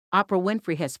Oprah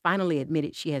Winfrey has finally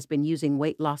admitted she has been using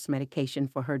weight loss medication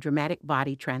for her dramatic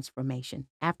body transformation,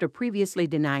 after previously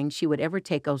denying she would ever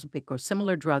take Ozempic or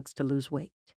similar drugs to lose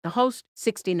weight. The host,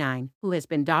 69, who has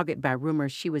been dogged by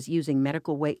rumors she was using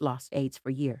medical weight loss aids for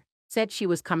years, said she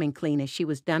was coming clean as she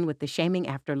was done with the shaming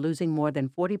after losing more than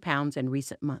 40 pounds in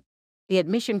recent months. The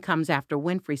admission comes after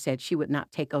Winfrey said she would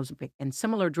not take Ozempic and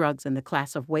similar drugs in the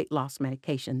class of weight loss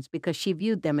medications because she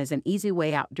viewed them as an easy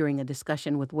way out during a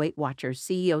discussion with WeightWatchers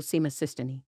CEO Sima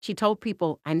Sistani. She told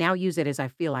People, "I now use it as I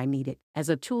feel I need it, as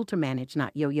a tool to manage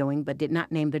not yo-yoing," but did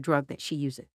not name the drug that she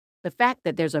uses. The fact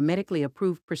that there's a medically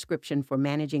approved prescription for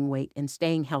managing weight and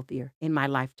staying healthier in my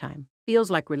lifetime feels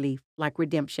like relief, like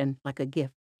redemption, like a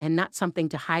gift, and not something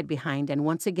to hide behind and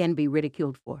once again be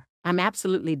ridiculed for. "I'm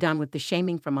absolutely done with the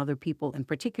shaming from other people and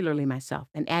particularly myself,"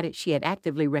 and added she had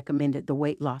actively recommended the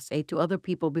weight loss aid to other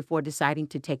people before deciding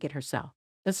to take it herself.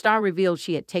 The star revealed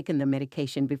she had taken the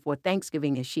medication before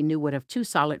Thanksgiving as she knew would have 2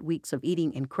 solid weeks of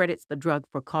eating and credits the drug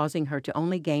for causing her to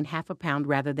only gain half a pound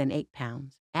rather than 8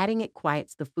 pounds, adding it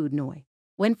quiets the food noise.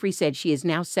 Winfrey said she is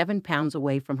now 7 pounds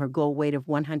away from her goal weight of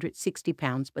 160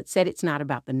 pounds but said it's not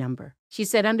about the number. She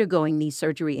said undergoing knee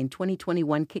surgery in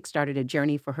 2021 kickstarted a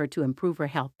journey for her to improve her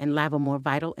health and live a more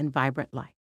vital and vibrant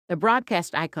life. The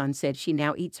broadcast icon said she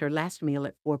now eats her last meal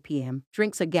at 4 p.m.,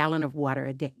 drinks a gallon of water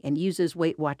a day, and uses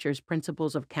WeightWatchers'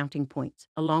 principles of counting points,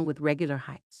 along with regular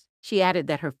hikes. She added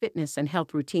that her fitness and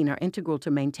health routine are integral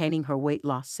to maintaining her weight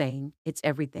loss, saying, "It's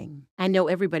everything. I know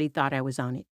everybody thought I was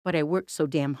on it, but I worked so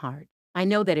damn hard. I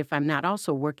know that if I'm not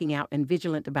also working out and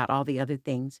vigilant about all the other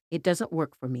things, it doesn't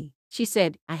work for me." She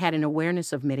said, "I had an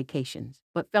awareness of medications,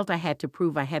 but felt I had to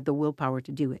prove I had the willpower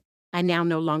to do it. I now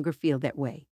no longer feel that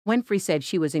way." Winfrey said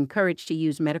she was encouraged to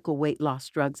use medical weight loss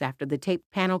drugs after the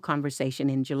taped panel conversation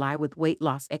in July with weight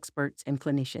loss experts and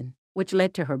clinicians, which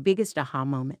led to her biggest aha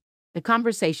moment. The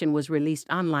conversation was released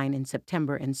online in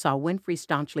September and saw Winfrey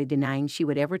staunchly denying she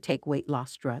would ever take weight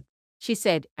loss drugs. She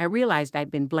said, "I realized I'd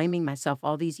been blaming myself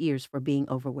all these years for being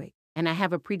overweight, and I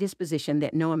have a predisposition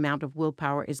that no amount of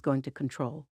willpower is going to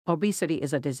control. Obesity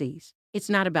is a disease. It's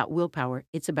not about willpower,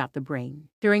 it's about the brain."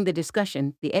 During the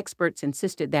discussion, the experts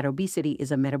insisted that obesity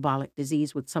is a metabolic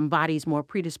disease with some bodies more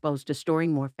predisposed to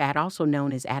storing more fat, also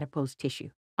known as adipose tissue.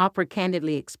 Oprah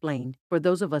candidly explained, "For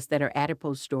those of us that are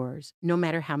adipose storers, no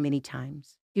matter how many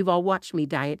times you've all watched me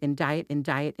diet and diet and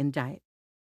diet and diet,